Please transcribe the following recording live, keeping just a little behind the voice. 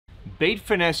Bait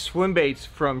Finesse swim baits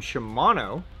from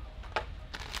Shimano.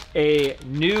 A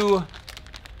new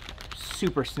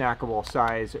super snackable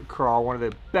size crawl, one of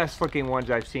the best looking ones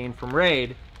I've seen from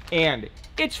Raid. And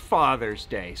it's Father's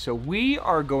Day, so we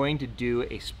are going to do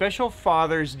a special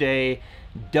Father's Day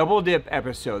double dip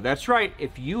episode. That's right,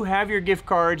 if you have your gift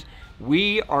cards,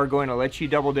 we are going to let you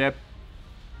double dip.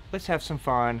 Let's have some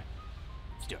fun.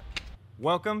 Let's do it.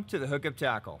 Welcome to the Hookup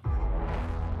Tackle.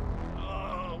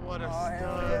 Oh, what a stud.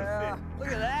 Yeah.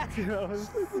 Look at that. That was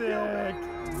sick.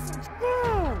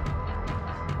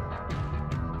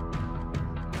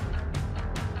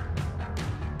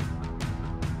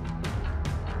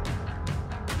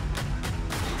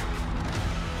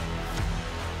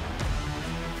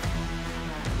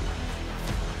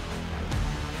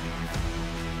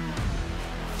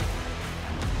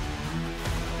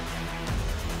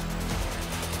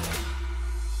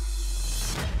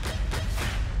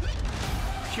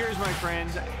 Cheers, my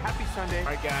friends. Happy Sunday. All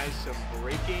right, guys, some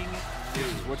breaking news.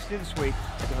 What's new this week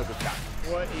at the Hookup Tackle?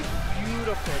 What a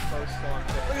beautiful post-spawn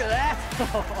fish. Look at that.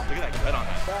 Look at that gut on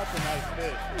that. That's a nice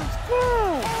fish.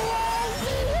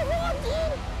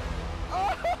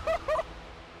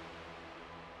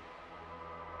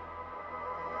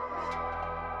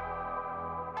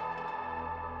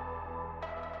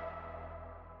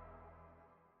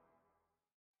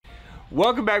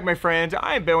 Welcome back, my friends.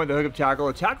 I am Ben with the Hookup Tackle,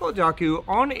 a tackle otaku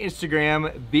on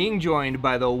Instagram, being joined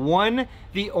by the one,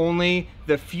 the only,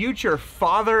 the future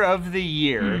father of the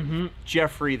year,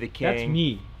 Jeffrey the King. That's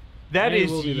me. That is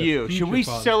you. Should we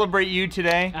celebrate you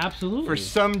today? Absolutely. For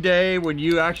someday when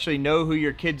you actually know who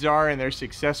your kids are and they're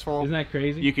successful. Isn't that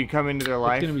crazy? You can come into their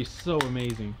life. It's gonna be so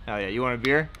amazing. Oh yeah, you want a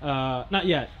beer? Not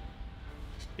yet.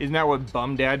 Isn't that what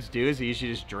bum dads do? Is they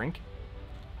usually just drink?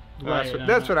 Well, Right,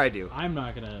 that's what I do. I'm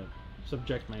not gonna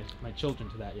subject my children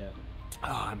to that yet.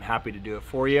 Oh, I'm happy to do it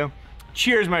for you.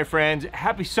 Cheers, my friends.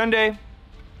 Happy Sunday.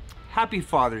 Happy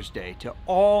Father's Day to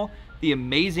all the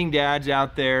amazing dads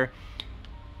out there.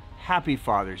 Happy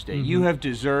Father's Day. You have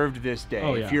deserved this day.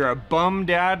 Oh, yeah. If you're a bum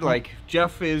dad like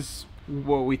Jeff is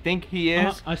what we think he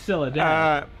is, I'm still a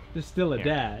dad. Just still a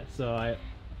dad, so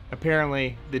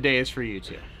apparently the day is for you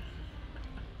too.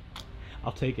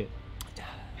 I'll take it.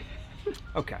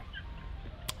 Okay.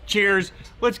 Cheers.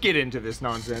 Let's get into this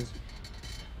nonsense.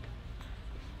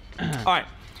 All right.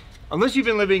 Unless you've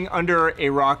been living under a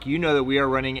rock, you know that we are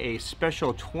running a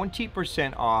special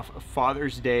 20% off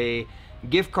Father's Day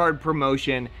gift card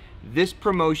promotion. This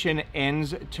promotion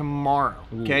ends tomorrow.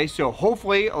 Ooh. Okay, so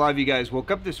hopefully a lot of you guys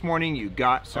woke up this morning, you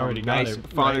got some nice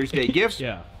Father's Day gifts.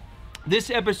 Yeah. This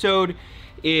episode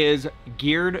is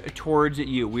geared towards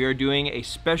you. We are doing a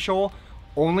special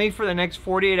only for the next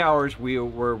 48 hours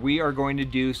where we are going to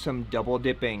do some double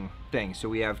dipping things. So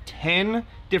we have 10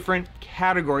 different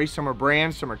categories. Some are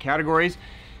brands, some are categories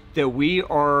that we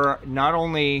are not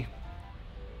only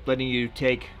letting you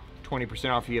take 20%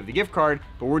 off if you have the gift card,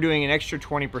 but we're doing an extra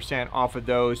 20% off of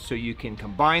those so you can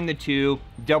combine the two,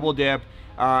 double dip,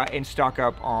 and stock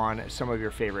up on some of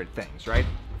your favorite things, right?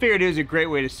 Figured it was a great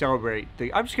way to celebrate.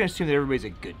 I'm just gonna assume that everybody's a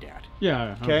good dad.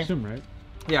 Yeah, I assume, right?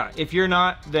 Yeah, if you're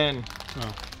not, then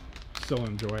still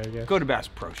enjoy, I guess. go to Bass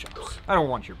Pro Shops. I don't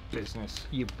want your business,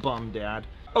 you bum dad.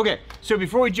 Okay, so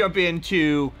before we jump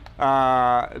into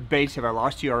baits, have I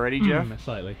lost you already, Jeff?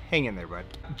 Slightly. Hang in there, bud.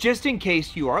 Just in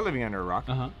case you are living under a rock,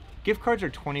 gift cards are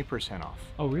 20% off.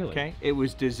 Oh, really? Okay, it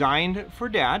was designed for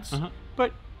dads,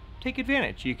 but take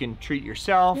advantage. You can treat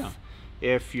yourself.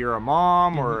 If you're a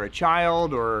mom or a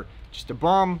child or just a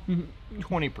bum,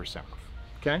 20% off.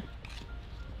 Okay.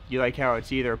 You like how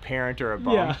it's either a parent or a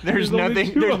bum? Yeah, There's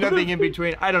nothing. There's nothing in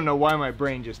between. I don't know why my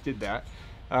brain just did that.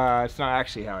 It's not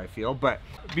actually how I feel. But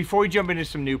before we jump into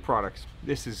some new products,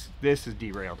 this is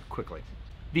derailed quickly.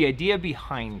 The idea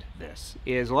behind this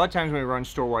is a lot of times when we run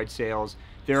store-wide sales,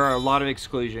 there are a lot of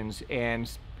exclusions,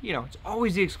 and you know it's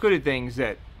always the excluded things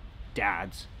that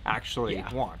dads actually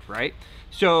want, right?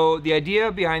 So the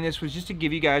idea behind this was just to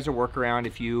give you guys a workaround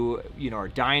if you are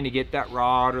dying to get that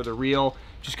rod or the reel.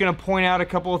 Just gonna point out a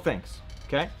couple of things,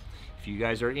 okay? If you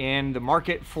guys are in the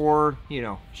market for,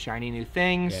 shiny new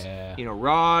things,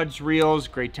 rods, reels,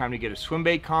 great time to get a swim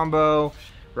bait combo,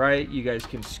 right? You guys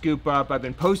can scoop up. I've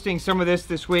been posting some of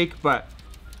this week, but,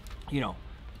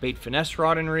 bait finesse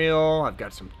rod and reel. I've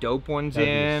got some dope ones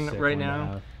in right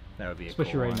now. That would be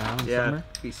especially cool right now in summer.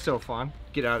 It'd be so fun.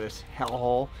 Get out of this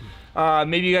hellhole.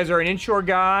 Maybe you guys are an inshore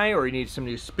guy or you need some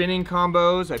new spinning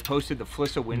combos. I posted the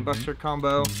Flissa Windbuster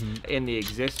combo in the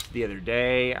Exist the other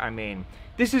day. I mean,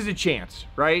 this is a chance,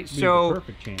 right? So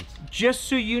perfect chance. Just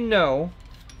so you know,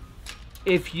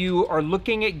 if you are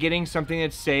looking at getting something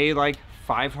that's say like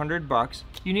 $500,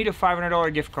 you need a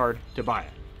 $500 gift card to buy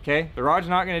it. okay? The rod's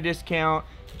not gonna discount,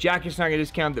 the jacket's not gonna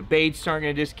discount, the baits aren't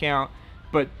gonna discount,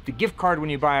 but the gift card when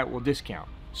you buy it will discount.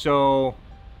 So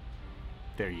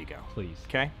there you go. Please.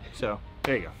 Okay, so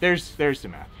there you go. There's the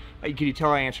math. Can you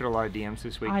tell I answered a lot of DMs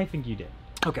this week? I think you did.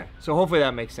 Okay, so hopefully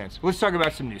that makes sense. Let's talk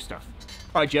about some new stuff.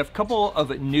 All right, Jeff, couple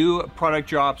of new product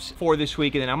drops for this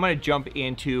week, and then I'm gonna jump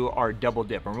into our double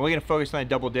dip. I'm really gonna focus on the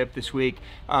double dip this week.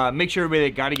 Make sure everybody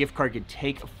that got a gift card can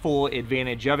take full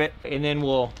advantage of it, and then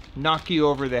we'll knock you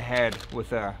over the head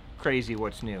with a crazy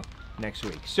what's new next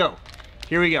week. So,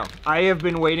 here we go. I have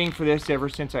been waiting for this ever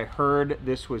since I heard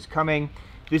this was coming.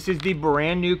 This is the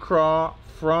brand new craw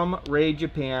from Raid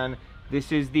Japan.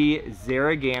 This is the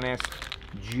Zariganist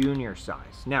Junior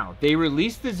size. Now, they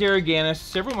released the Zariganist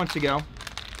several months ago,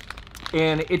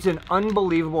 and it's an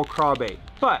unbelievable craw bait.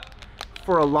 But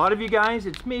for a lot of you guys,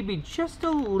 it's maybe just a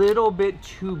little bit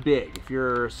too big. If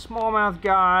you're a smallmouth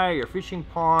guy, you're fishing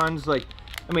ponds, like,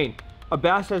 I mean, a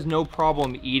bass has no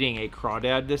problem eating a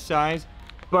crawdad this size,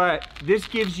 but this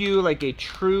gives you like a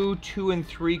true 2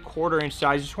 3/4 inch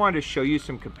size. Just wanted to show you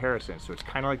some comparisons. So it's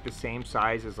kind of like the same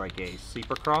size as like a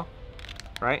sleeper craw,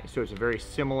 right? So it's a very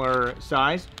similar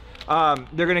size.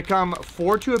 They're gonna come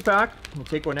 4 to a pack. We'll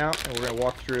take one out and we're gonna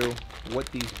walk through what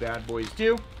these bad boys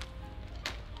do.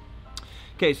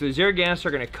 Okay, so the Zariganists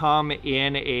are gonna come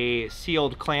in a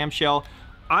sealed clamshell.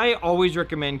 I always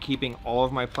recommend keeping all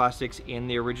of my plastics in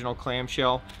the original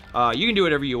clamshell. You can do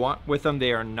whatever you want with them.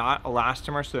 They are not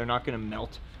elastomer, so they're not gonna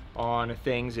melt on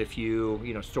things if you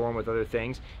store them with other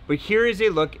things. But here is a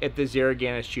look at the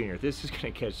Zariganist Junior. This is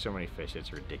gonna catch so many fish,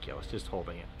 it's ridiculous, just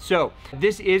holding it. So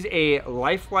this is a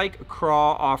lifelike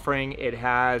craw offering. It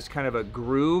has kind of a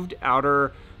grooved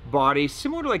outer body,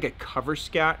 similar to like a cover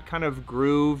scat, kind of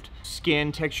grooved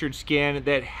skin, textured skin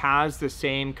that has the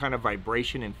same kind of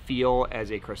vibration and feel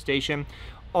as a crustacean.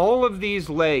 All of these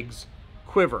legs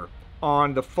quiver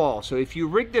on the fall. So if you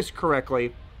rig this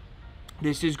correctly,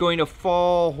 this is going to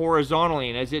fall horizontally,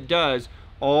 and as it does,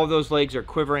 all of those legs are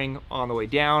quivering on the way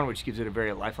down, which gives it a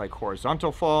very lifelike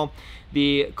horizontal fall.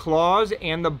 The claws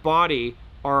and the body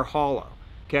are hollow.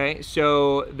 Okay,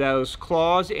 so those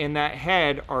claws and that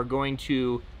head are going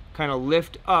to kind of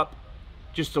lift up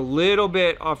just a little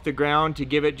bit off the ground to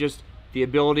give it just the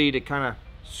ability to kind of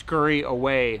scurry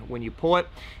away when you pull it.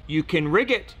 You can rig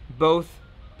it both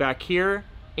back here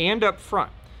and up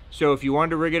front. So if you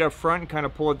wanted to rig it up front and kind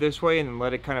of pull it this way and then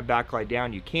let it kind of backglide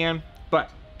down, you can. But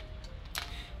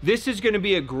this is going to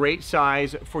be a great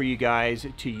size for you guys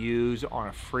to use on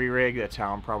a free rig. That's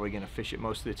how I'm probably going to fish it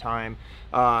most of the time.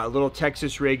 A little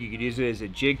Texas rig, you could use it as a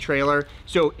jig trailer.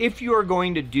 So if you are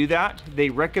going to do that, they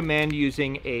recommend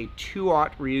using a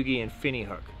 2/0 Ryugi Infini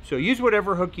hook. So use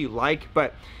whatever hook you like,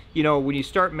 but when you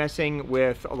start messing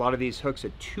with a lot of these hooks, a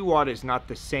 2/0 is not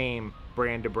the same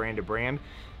brand to brand to brand.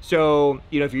 So,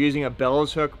 if you're using a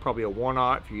bellows hook, probably a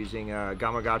 1/0. If you're using a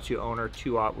Imakatsu owner,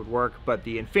 2/0 would work. But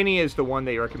the Infini is the one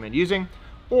they recommend using.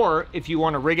 Or if you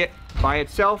want to rig it by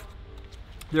itself,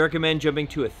 they recommend jumping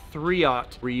to a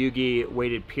 3/0 Ryugi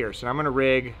weighted pierce. And I'm gonna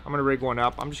rig one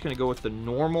up. I'm just gonna go with the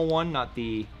normal one, not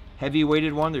the heavy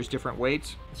weighted one. There's different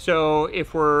weights. So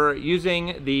if we're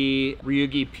using the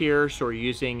Ryugi pierce or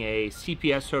using a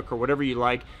CPS hook or whatever you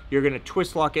like, you're gonna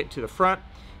twist lock it to the front.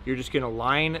 You're just gonna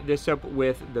line this up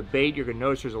with the bait. You're gonna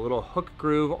notice there's a little hook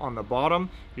groove on the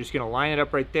bottom. You're just gonna line it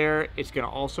up right there. It's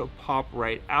gonna also pop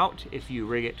right out. If you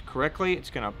rig it correctly, it's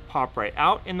gonna pop right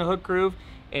out in the hook groove,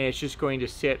 and it's just going to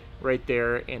sit right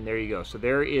there, and there you go. So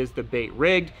there is the bait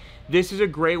rigged. This is a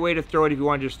great way to throw it if you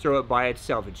want to just throw it by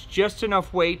itself. It's just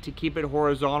enough weight to keep it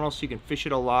horizontal so you can fish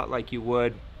it a lot like you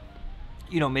would,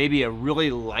 maybe a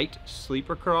really light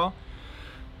sleeper craw,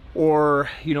 or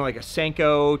like a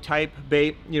Senko type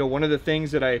bait. One of the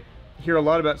things that I hear a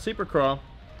lot about sleeper craw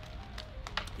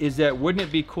is that wouldn't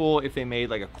it be cool if they made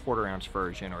like a 1/4 ounce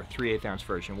version or 3/8 ounce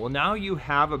version? Well, now you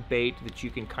have a bait that you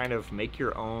can kind of make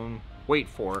your own weight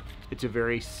for. It's a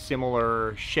very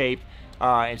similar shape.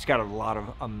 It's got a lot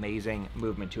of amazing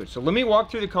movement to it. So let me walk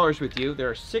through the colors with you. There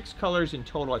are 6 colors in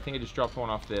total. I think I just dropped one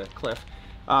off the cliff.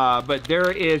 But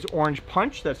there is Orange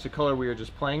Punch. That's the color we were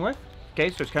just playing with. Okay,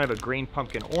 so it's kind of a green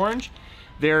pumpkin orange.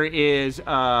 There is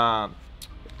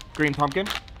green pumpkin,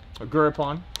 a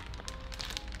Gurapon.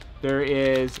 There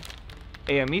is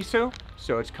Ayamisu,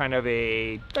 so it's kind of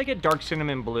like a dark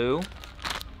cinnamon blue.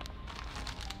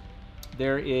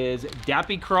 There is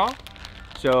Dappy Craw.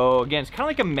 So again, it's kind of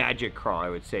like a magic craw, I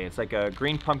would say. It's like a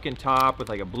green pumpkin top with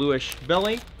like a bluish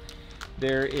belly.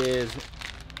 There is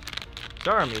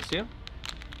Zaramisu,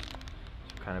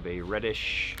 kind of a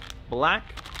reddish black.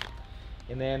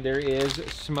 And then there is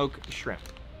Smoke Shrimp.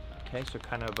 Okay, so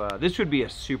kind of, this would be a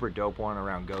super dope one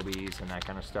around gobies and that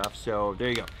kind of stuff. So there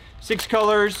you go. 6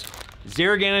 colors,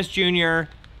 Zariganist Jr.,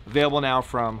 available now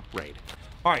from Raid.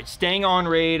 All right, staying on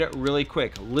Raid really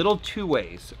quick. Little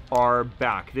two-ways are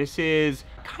back. This is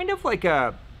kind of like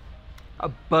a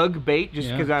bug bait, just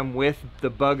because I'm with the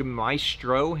bug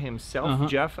maestro himself,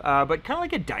 Jeff, but kind of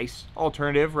like a dice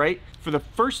alternative, right? For the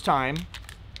first time,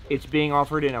 it's being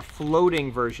offered in a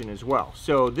floating version as well.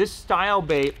 So this style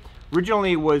bait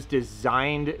originally was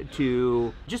designed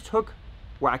to just hook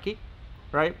wacky,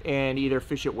 right? And either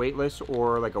fish it weightless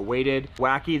or like a weighted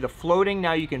wacky. The floating,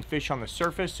 now you can fish on the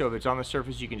surface. So if it's on the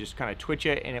surface, you can just kind of twitch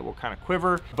it and it will kind of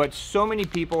quiver. But so many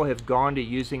people have gone to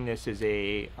using this as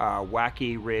a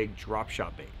wacky rig drop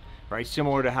shot bait, right?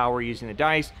 Similar to how we're using the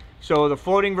dice. So the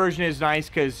floating version is nice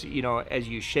because, you know, as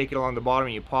you shake it along the bottom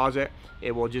and you pause it,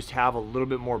 it will just have a little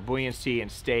bit more buoyancy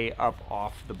and stay up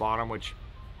off the bottom, which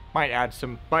might add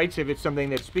some bites if it's something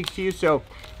that speaks to you. So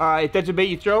if that's a bait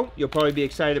you throw, you'll probably be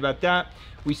excited about that.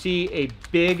 We see a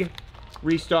big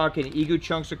restock in Egu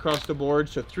Chunks across the board.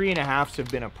 So 3.5s have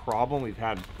been a problem. We've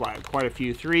had quite a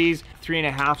few 3s.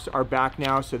 3.5s are back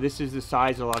now. So this is the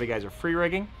size a lot of guys are free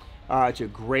rigging. It's a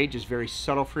great, just very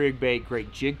subtle free rig bait,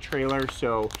 great jig trailer.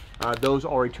 So those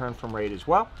all returned from Raid as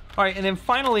well. All right, and then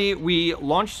finally, we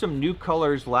launched some new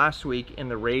colors last week in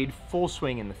the Raid Full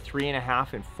Swing in the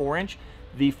 3.5 and 4-inch.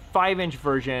 The 5-inch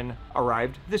version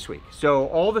arrived this week. So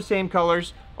all the same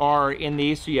colors are in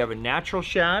these. So you have a natural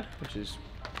shad, which is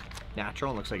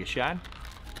natural and looks like a shad.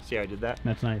 See how I did that?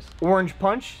 That's nice. Orange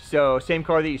punch, so same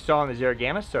color that you saw in the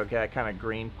Zariganist, so that kind of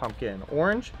green pumpkin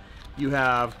orange. You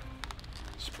have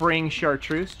spring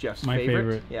chartreuse, Jeff's My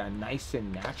favorite. Yeah, nice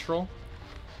and natural.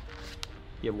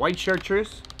 You have white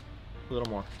chartreuse, a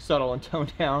little more subtle and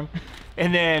toned down.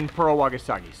 And then Pearl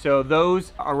Wagasagi. So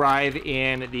those arrive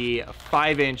in the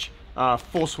 5-inch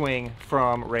full swing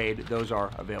from Raid. Those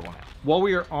are available now. While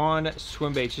we are on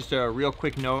swim baits, just a real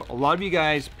quick note. A lot of you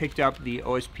guys picked up the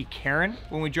OSP Karen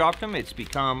when we dropped them. It's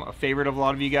become a favorite of a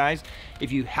lot of you guys.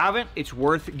 If you haven't, it's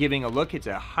worth giving a look. It's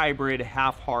a hybrid,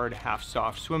 half hard, half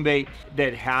soft swim bait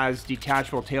that has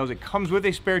detachable tails. It comes with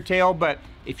a spare tail, but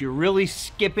if you're really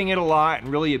skipping it a lot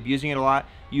and really abusing it a lot,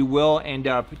 you will end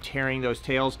up tearing those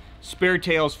tails. Spare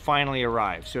tails finally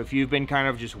arrive. So if you've been kind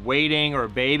of just waiting or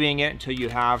babying it until you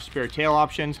have spare tail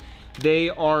options, they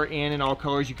are in all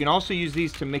colors. You can also use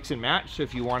these to mix and match. So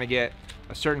if you want to get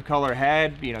a certain color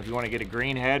head, you know, if you want to get a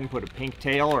green head and put a pink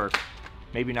tail, or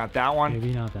maybe not that one,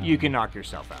 you can knock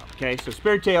yourself out. Okay, so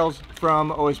spare tails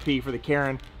from OSP for the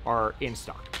Karen are in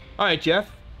stock. All right, Jeff,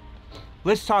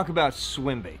 let's talk about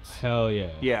swim baits. Hell yeah.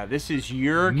 Yeah, this is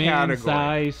your Man category.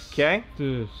 size. Okay.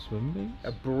 The swim baits?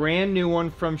 A brand new one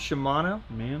from Shimano.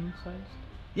 Man size?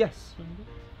 Yes. Swim bait?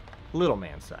 Little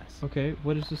man size. Okay,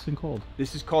 what is this thing called?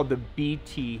 This is called the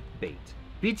BT Bait.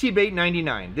 BT Bait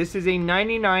 99. This is a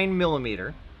 99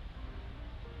 millimeter,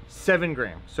 7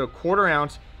 gram, so 1/4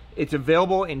 ounce. It's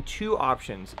available in 2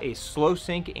 options, a slow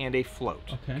sink and a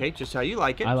float. Okay, just how you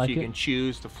like it. I like so you it. can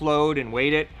choose to float and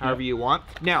weight it however you want.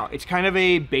 Now, it's kind of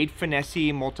a bait finesse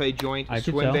multi-joint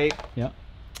swim bait. Yeah.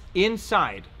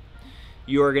 Inside,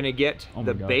 you are gonna get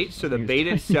the bait. So the bait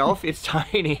itself, it's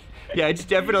tiny. Yeah, it's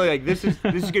definitely like, this is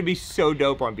gonna be so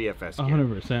dope on BFS gear.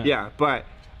 100%. Yeah, but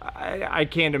I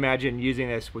can't imagine using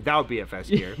this without BFS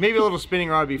gear. Maybe a little spinning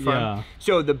rod would be fun. Yeah.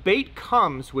 So the bait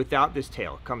comes without this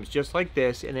tail. It comes just like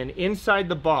this, and then inside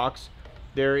the box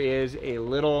there is a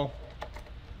little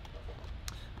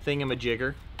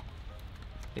thingamajigger,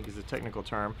 I think is the technical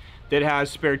term, that has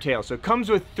spare tail. So it comes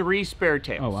with 3 spare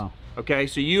tails. Oh, wow. Okay,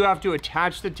 so you have to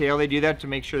attach the tail. They do that to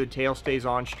make sure the tail stays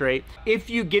on straight. If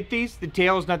you get these, the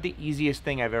tail is not the easiest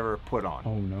thing I've ever put on.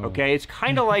 Oh, no. Okay, it's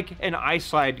kind of like an ice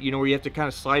slide, you know, where you have to kind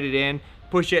of slide it in,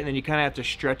 push it, and then you kind of have to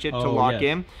stretch it to lock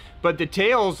in. But the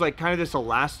tail's like kind of this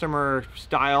elastomer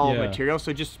style material,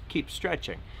 so just keep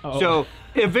stretching. So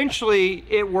eventually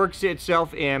it works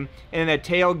itself in, and the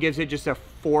tail gives it just a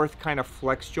 4th kind of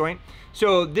flex joint.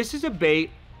 So this is a bait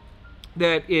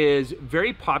that is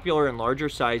very popular in larger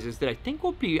sizes that I think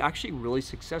will be actually really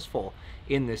successful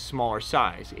in this smaller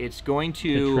size. It's going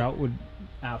to... The trout would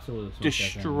absolutely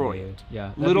destroy it.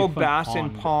 Yeah. Little bass in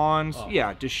ponds,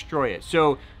 yeah, destroy it.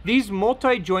 So these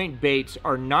multi-joint baits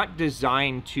are not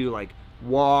designed to like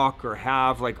walk or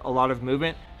have like a lot of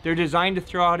movement. They're designed to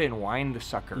throw out and wind the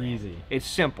sucker Easy. in. It's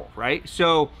simple, right?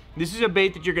 So this is a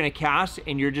bait that you're gonna cast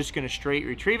and you're just gonna straight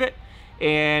retrieve it,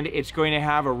 and it's going to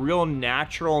have a real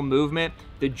natural movement.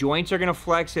 The joints are gonna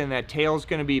flex and that tail's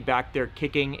gonna be back there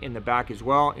kicking in the back as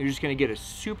well. You're just gonna get a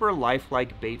super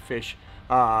lifelike bait fish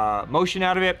motion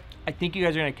out of it. I think you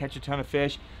guys are gonna catch a ton of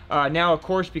fish. Now, of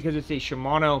course, because it's a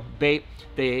Shimano bait,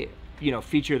 they you know,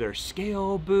 feature their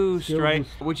scale boost, Scale right?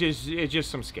 boost. Which is, it's just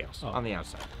some scales Oh. on the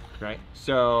outside, right?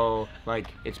 So like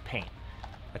it's paint.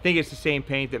 I think it's the same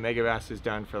paint that Megabass has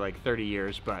done for like 30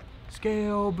 years, but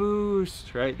scale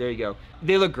boost, right? There you go.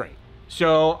 They look great.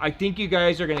 So I think you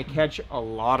guys are gonna catch a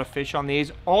lot of fish on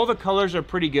these. All the colors are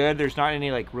pretty good. There's not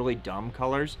any like really dumb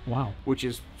colors. Wow. Which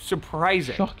is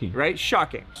surprising. Shocking. Right?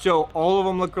 Shocking. So all of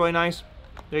them look really nice.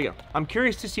 There you go. I'm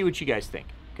curious to see what you guys think,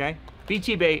 okay?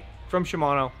 BT Bait from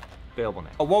Shimano, available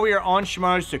now. While we are on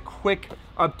Shimano, just a quick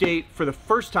update. For the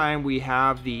first time, we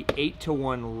have the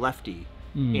 8-to-1 lefty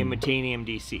in Metanium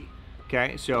DC,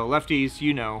 okay? So lefties,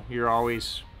 you know, you're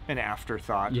always an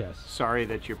afterthought. Yes. Sorry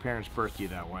that your parents birthed you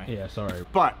that way. Yeah, sorry.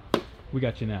 But We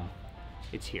got you now.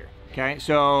 it's here, okay?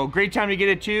 So great time to get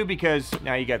it too, because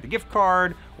now you got the gift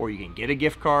card, or you can get a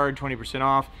gift card, 20%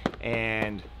 off,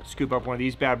 and scoop up one of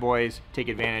these bad boys, take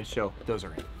advantage. So those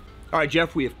are in. All right,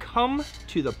 Jeff, we have come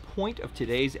to the point of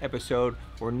today's episode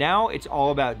where now it's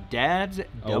all about Dad's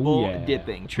double yeah.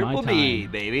 dipping. It's Triple my D,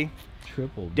 time. baby.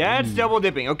 Triple Dad's D. double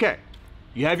dipping. Okay,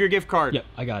 you have your gift card. Yep,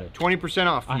 I got it. 20%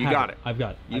 off. I You have got it. I've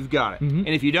got it. You've got it. Mhm. And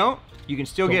if you don't, you can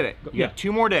still Go- get it. go- You yeah. got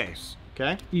 2 more days,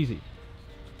 okay? Easy.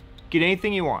 Get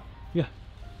anything you want. Yeah.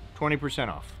 20%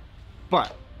 off.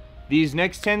 But these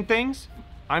next 10 things,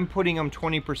 I'm putting them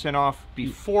 20% off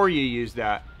before you use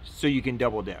that, so you can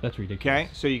double dip. That's ridiculous. Okay,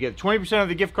 so you get 20% of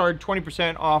the gift card,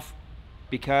 20% off,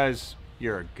 because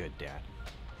you're a good dad.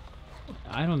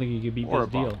 I don't think you could beat Or a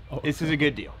this bum. deal. Oh, This is a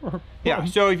good deal. or- Yeah,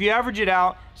 so if you average it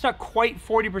out, it's not quite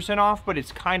 40% off, but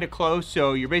it's kind of close,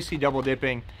 so you're basically double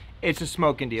dipping. It's a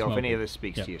smoking deal if any Smoking. of this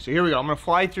speaks Yep. to you. So here we go. I'm going to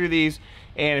fly through these,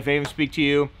 and if any of them speak to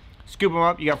you, scoop them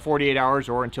up. You got 48 hours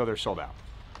or until they're sold out.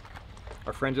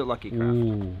 Our friends at Lucky Craft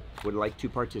Ooh. would like to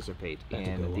participate That's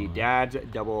a in good the one. Dad's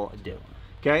Double Dip.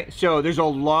 Okay, so there's a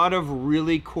lot of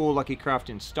really cool Lucky Craft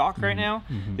in stock right now.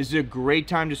 This is a great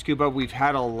time to scoop up. We've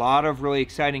had a lot of really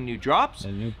exciting new drops.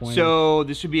 And new pointers. So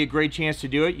this would be a great chance to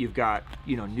do it. You've got,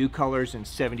 you know, new colors in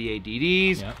 78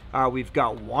 DDs. Yep. We've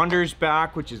got Wanders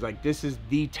back, which is like, this is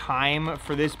the time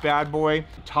for this bad boy.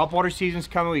 Topwater season's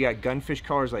coming. We got gunfish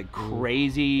colors like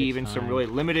crazy, even some time. really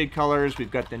limited colors. We've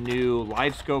got the new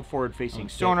live scope forward facing Okay.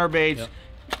 sonar baits. Yep.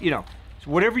 You know, so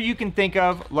whatever you can think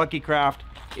of, Lucky Craft,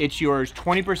 it's yours,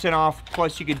 20% off,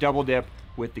 plus you could double dip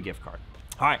with the gift card.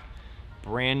 All right,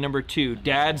 brand number 2,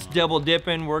 Dad's double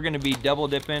dipping. We're gonna be double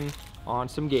dipping on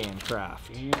some Gan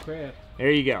Craft. Gan Craft.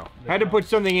 There you go. Had to put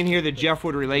something in here that Jeff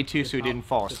would relate to so he The didn't top-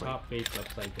 fall the asleep. top bait's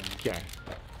upside down. Okay.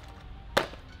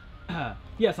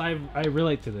 Yes, I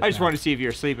relate to this. I just now. wanted to see if you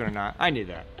were sleeping or not. I knew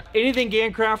that. Anything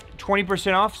Gan Craft,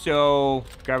 20% off. So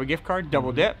grab a gift card,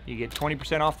 double dip. You get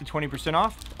 20% off to 20%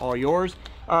 off. All yours.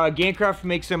 Gan Craft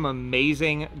makes some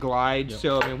amazing glides. Yep.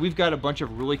 So I mean, we've got a bunch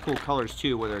of really cool colors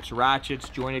too, whether it's ratchets,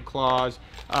 jointed claws.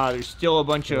 There's still a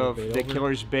bunch Killer of bait the over.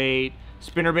 killer's bait,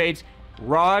 spinner baits.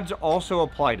 Rods also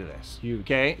apply to this. Huge.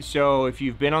 Okay, so if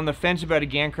you've been on the fence about a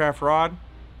Gan Craft rod,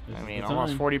 I mean, It's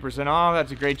almost on. 40% off.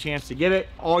 That's a great chance to get it.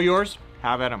 All yours.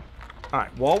 Have at them. All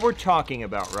right, while we're talking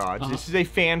about rods, this is a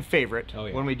fan favorite Oh,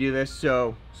 yeah. when we do this,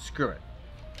 so screw it.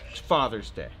 It's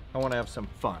Father's Day. I want to have some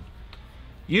fun.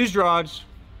 Used rods,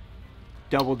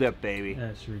 double dip, baby.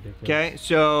 That's ridiculous. Okay,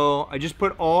 so I just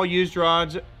put all used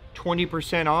rods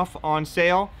 20% off on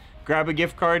sale. Grab a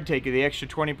gift card, take the extra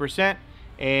 20%,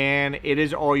 and it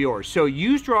is all yours. So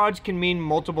used rods can mean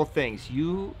multiple things.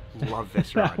 You love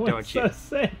this rod, That don't was you? so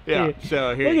sick. Yeah,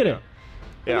 so here Look you at go. it.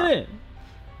 Yeah. Look at it.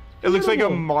 It looks like a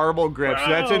Beautiful. marble grip. So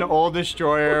that's an Wow. old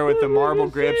destroyer with the marble Look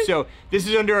at grip. this. So this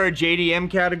is under our JDM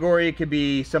category. It could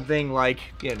be something like,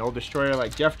 yeah, an old destroyer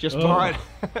like Jeff just bought.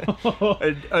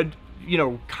 a you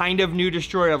know, kind of new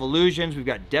destroyer of illusions. We've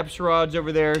got Deps rods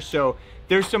over there. So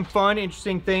there's some fun,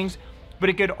 interesting things. But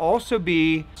it could also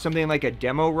be something like a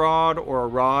demo rod or a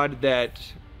rod that,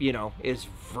 you know, is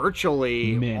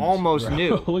virtually Mint, almost bro.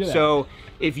 new. Look at that. So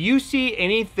if you see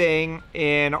anything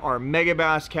in our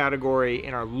Megabass category,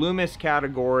 in our Loomis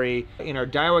category, in our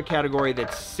Daiwa category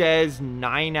that says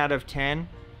 9 out of 10,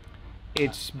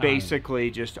 it's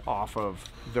basically just off of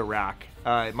the rack.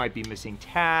 It might be missing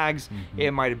tags.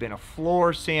 It might have been a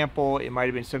floor sample. It might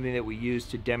have been something that we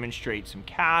used to demonstrate some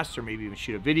casts or maybe even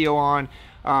shoot a video on.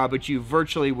 But you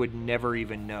virtually would never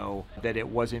even know that it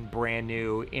wasn't brand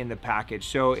new in the package.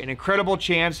 So an incredible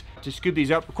chance to scoop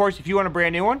these up. Of course, if you want a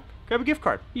brand new one, grab a gift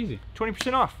card. Easy.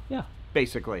 20% off, Yeah.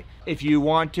 basically. If you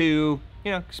want to,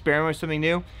 you know, experiment with something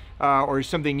new or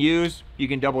something used, you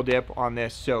can double dip on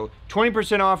this. So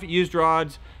 20% off used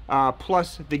rods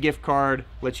plus the gift card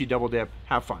lets you double dip.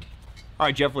 Have fun. All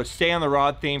right, Jeff, let's stay on the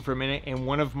rod theme for a minute. And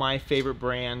one of my favorite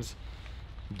brands,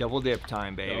 double dip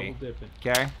time, baby. Double dipping.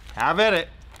 Okay, have at it.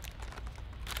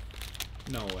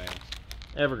 No way.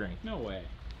 evergreen. No way.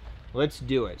 Let's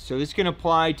do it. So this can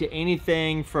apply to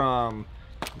anything from,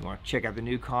 you want to check out the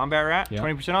new Combat Rat, Yeah.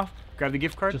 20% off, grab the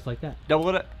gift card, Just like that.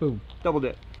 double it, Boom. doubled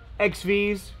it.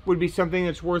 XVs would be something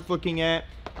that's worth looking at.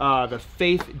 The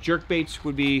Faith jerkbaits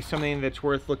would be something that's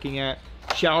worth looking at.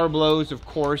 Shower blows, of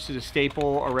course, is a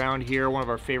staple around here, one of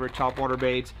our favorite topwater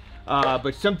baits.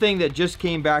 But something that just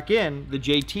came back in, the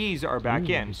JTs are back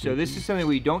in. So this is something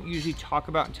we don't usually talk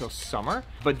about until summer,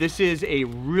 but this is a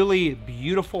really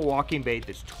beautiful walking bait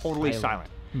that's totally silent.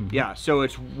 Yeah, so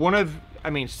it's one of,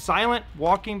 I mean, silent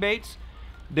walking baits.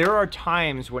 There are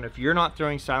times when if you're not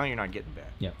throwing silent, you're not getting bit.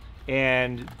 Yep.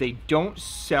 And they don't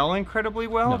sell incredibly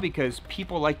well because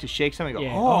people like to shake something and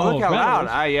go, Yeah. oh, look how rattles.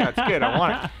 loud. Yeah, it's good, I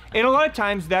want it. And a lot of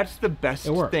times that's the best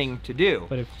thing to do.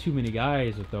 But if too many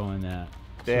guys are throwing that,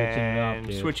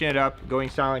 Then switching it up, going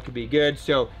silent could be good.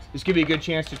 So this could be a good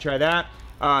chance to try that.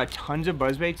 Tons of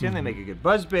buzz baits in, they make a good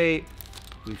buzz bait.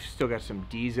 We've still got some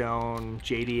D-Zone,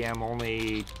 JDM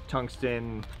only,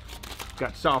 tungsten,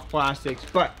 got soft plastics,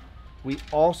 but we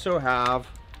also have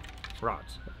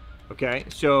rods. Okay,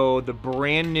 so the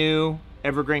brand new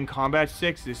Evergreen Combat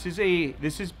 6, this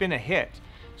has been a hit.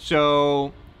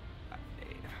 So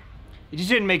it just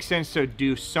didn't make sense to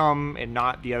do some and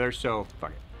not the other, so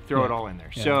fuck it. Throw it all in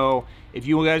there. Yeah. So if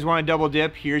you guys want to double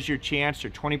dip, here's your chance.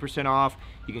 They're 20% off.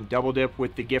 You can double dip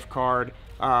with the gift card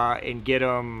and get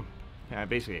them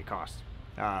basically at cost.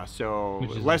 So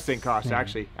less than cost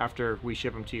actually after we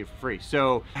ship them to you for free.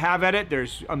 So have at it.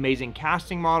 There's amazing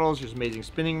casting models. There's amazing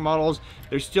spinning models.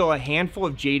 There's still a handful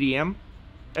of JDM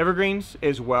evergreens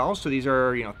as well. So these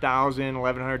are, you know, $1,000,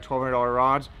 $1,100, $1,200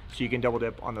 rods. So you can double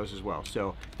dip on those as well.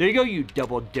 So there you go, you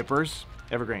double dippers.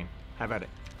 Evergreen, have at it.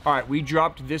 All right, we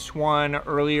dropped this one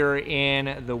earlier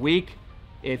in the week.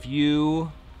 If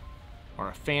you are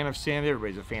a fan of Sims,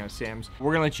 everybody's a fan of Sims,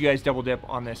 we're gonna let you guys double dip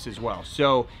on this as well.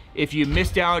 So if you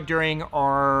missed out during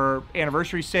our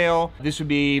anniversary sale, this is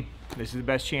the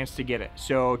best chance to get it.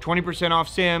 So 20% off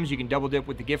Sims, you can double dip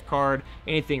with the gift card.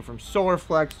 Anything from Solar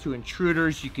Flex to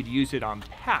intruders, you could use it on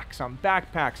packs, on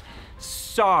backpacks,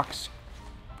 socks,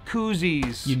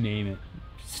 koozies. You name it.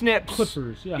 Snips,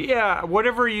 Clippers, yeah,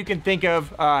 whatever you can think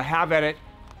of, have at it.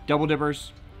 Double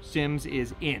dippers, Sims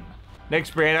is in.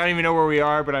 Next brand, I don't even know where we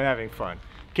are, but I'm having fun.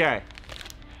 Okay,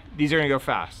 these are gonna go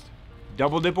fast.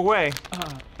 Double dip away.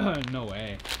 No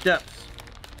way. Deps.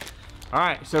 All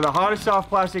right, so the hottest soft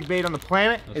plastic bait on the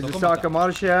planet is the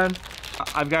Sakamoto Shan.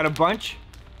 I've got a bunch,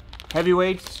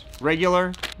 heavyweights,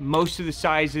 regular, most of the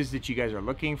sizes that you guys are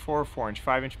looking for, 4-inch,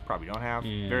 5-inch, probably don't have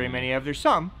very many of. There's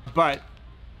some, but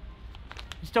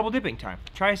it's double dipping time.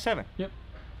 Try a 7. Yep.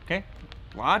 Okay.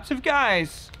 Lots of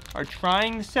guys are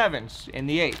trying the 7s and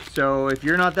the 8s. So if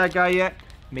you're not that guy yet,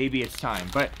 maybe it's time.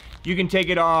 But you can take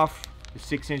it off the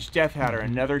 6-inch Death Hatter,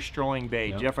 another strolling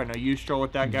bait. Jeff, I know you stroll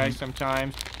with that guy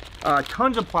sometimes.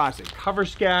 Tons of plastic, cover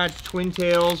scats, twin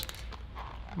tails.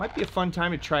 Might be a fun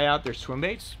time to try out their swim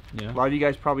baits. Yeah. A lot of you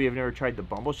guys probably have never tried the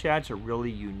Bumble Shats, a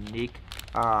really unique,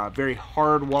 very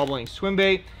hard wobbling swim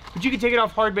bait. But you can take it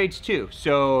off hard baits too.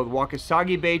 So the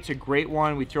Wakasagi bait's a great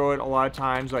one. We throw it a lot of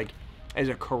times like as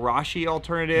a Karashi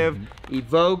alternative.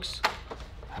 Evokes.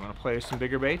 You want to play with some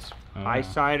bigger baits?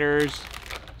 Eye-siders,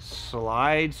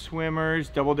 slide swimmers,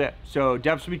 double dip. So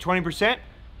Deps will be 20%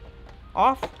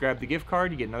 off. Grab the gift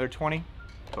card, you get another 20.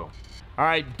 Boom. All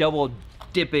right, double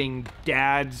dipping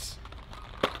dads,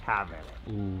 have at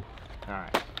it. Ooh. All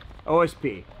right,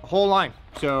 OSP, a whole line.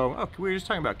 So, we were just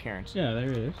talking about Karen's. Yeah,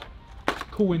 there it is.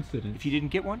 Coincidence. If you didn't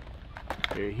get one,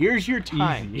 here's your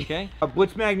time, Easy. okay?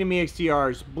 Blitz Magnum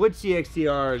EXDRs, Blitz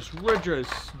EXDRs, Rudras,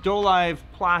 Dolive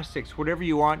Plastics, whatever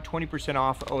you want, 20%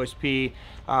 off OSP.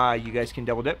 You guys can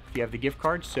double dip if you have the gift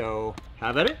card, so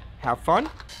have at it, have fun.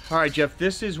 All right, Jeff,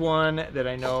 this is one that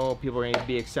I know people are gonna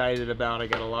be excited about. I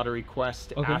got a lot of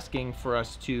requests asking for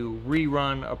us to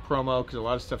rerun a promo because a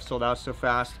lot of stuff sold out so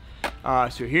fast.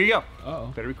 So here you go.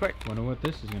 Uh-oh. Better be quick. Wonder what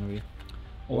this is gonna be.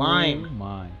 Line. Oh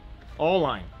my. All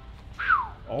line.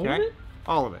 All of it?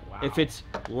 All of it. Wow. If it's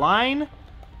line,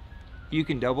 you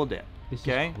can double dip. This is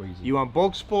okay? crazy. You want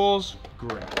bulk spools?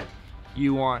 Great.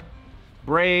 You want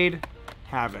braid?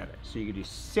 Have at it. So you could do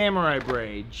samurai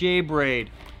braid, J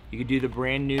braid. You could do the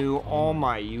brand new All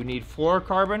Might. You need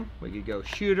fluorocarbon. We could go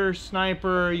shooter,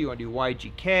 sniper. You want to do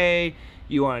YGK.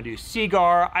 You want to do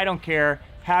Seagar. I don't care.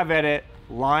 Have at it.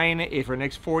 Line if for the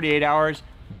next 48 hours.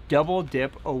 Double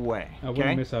dip away. I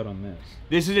wouldn't miss out on this.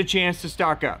 This is a chance to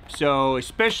stock up. So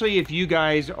especially if you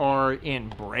guys are in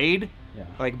braid, Yeah.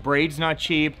 Like braid's not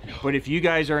cheap, but if you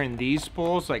guys are in these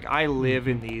spools, like I live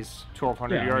in these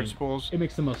 1200 yard spools. It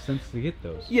makes the most sense to get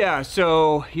those. Yeah,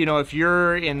 so, you know, if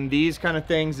you're in these kind of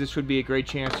things, this would be a great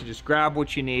chance to just grab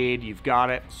what you need. You've got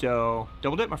it. So,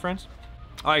 double dip, my friends.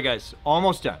 All right, guys,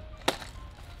 almost done.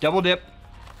 Double dip,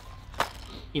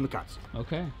 Imakatsu.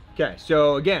 Okay. Okay,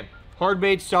 so again, hard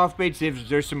baits, soft baits,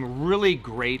 there's some really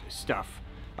great stuff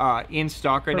in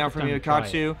stock right now from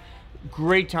Imakatsu.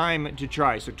 Great time to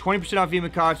try. So 20% off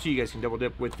Imakatsu. You guys can double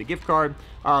dip with the gift card.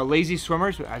 Lazy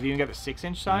swimmers, I've even got the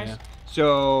 6-inch size. Yeah.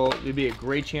 So it'd be a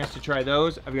great chance to try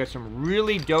those. I've got some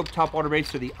really dope top water baits.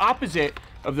 So the opposite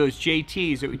of those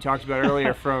JTs that we talked about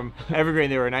earlier from Evergreen,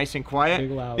 they were nice and quiet.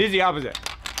 Big loud. This is the opposite.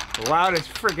 The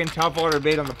loudest freaking top water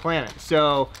bait on the planet.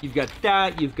 So you've got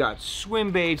that, you've got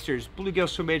swim baits, there's bluegill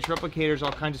swim baits, replicators,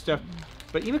 all kinds of stuff.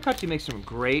 But Imakatsu makes some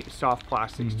great soft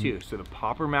plastics too. So the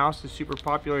popper mouse is super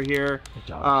popular here.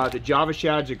 The Java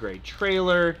Shad's a great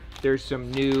trailer. There's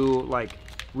some new like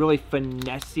really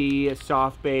finessey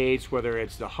soft baits, whether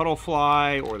it's the Huddle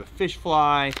Fly or the Fish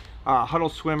Fly, Huddle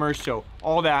Swimmer. So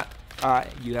all that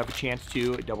you have a chance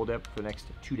to double dip for the next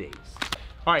 2 days.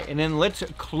 All right, and then let's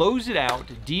close it out.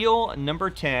 Deal number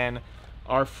 10,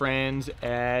 our friends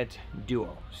at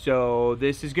Duo. So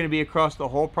this is gonna be across the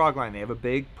whole product line. They have a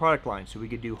big product line. So we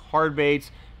could do hard baits,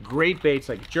 great baits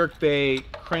like jerk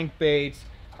bait, crank baits.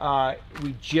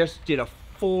 We just did a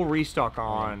full restock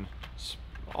on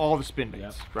all the spin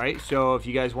baits, right? So if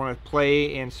you guys wanna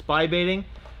play in spy baiting,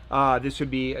 this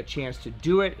would be a chance to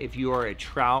do it if you are a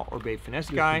trout or bait finesse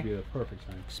guy. This would be the perfect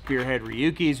time. Spearhead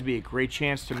Ryukis would be a great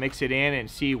chance to mix it in and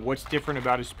see what's different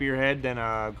about a spearhead than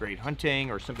a great hunting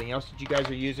or something else that you guys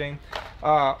are using.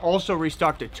 Also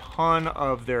restocked a ton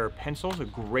of their pencils, a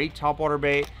great topwater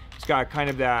bait. It's got kind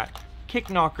of that kick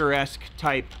knocker-esque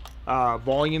type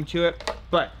volume to it,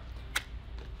 but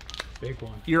big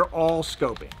one. You're all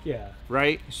scoping. Yeah.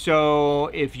 Right? So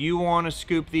if you want to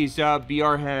scoop these up,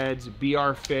 BR heads,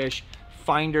 BR fish,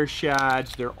 Finder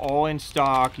shads, they're all in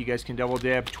stock. You guys can double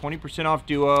dip. 20% off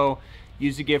Duo.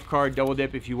 Use the gift card, double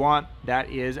dip if you want. That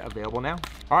is available now.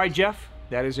 All right, Jeff,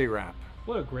 that is a wrap.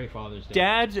 What a great Father's Day.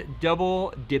 Dad's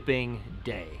double dipping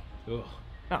day. Ugh.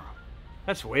 Oh,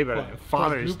 that's way better than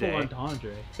Father's Day.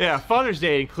 Entendre. Yeah, Father's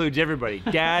Day includes everybody.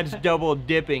 Dad's double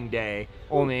dipping day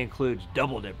only includes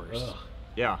double dippers. Ugh.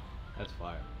 Yeah. That's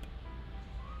fire.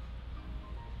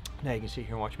 Now you can sit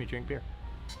here and watch me drink beer.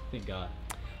 Thank God.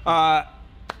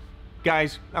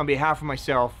 Guys, on behalf of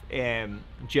myself and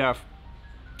Jeff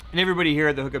and everybody here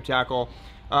at the Hookup Tackle,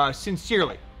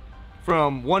 sincerely,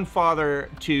 from one father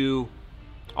to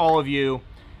all of you,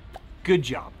 good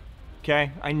job.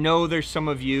 Okay, I know there's some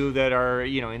of you that are,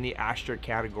 you know, in the asterisk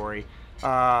category,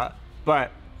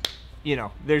 but you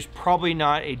know, there's probably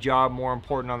not a job more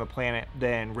important on the planet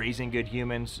than raising good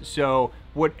humans. So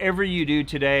whatever you do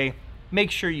today, make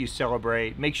sure you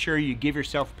celebrate. Make sure you give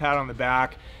yourself a pat on the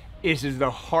back. This is the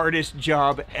hardest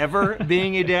job ever,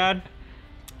 being a dad.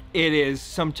 It is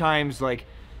sometimes like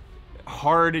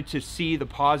hard to see the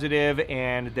positive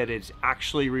and that it's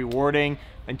actually rewarding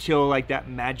until like that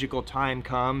magical time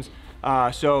comes.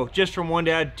 So just from one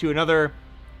dad to another,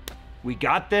 we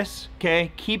got this,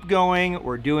 okay? Keep going.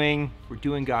 We're doing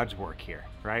God's work here,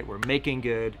 right? We're making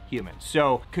good humans.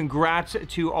 So congrats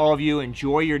to all of you.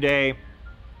 Enjoy your day.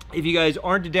 If you guys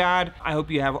aren't a dad, I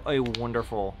hope you have a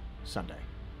wonderful Sunday,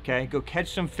 okay? Go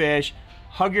catch some fish,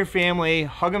 hug your family,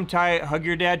 hug them tight, hug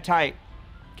your dad tight,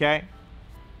 okay?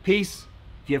 Peace.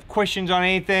 If you have questions on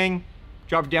anything,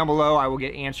 drop it down below. I will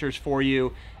get answers for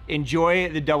you. Enjoy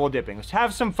the double dipping. Let's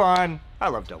have some fun. I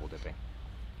love double dipping.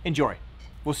 Enjoy.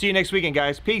 We'll see you next weekend,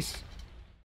 guys. Peace.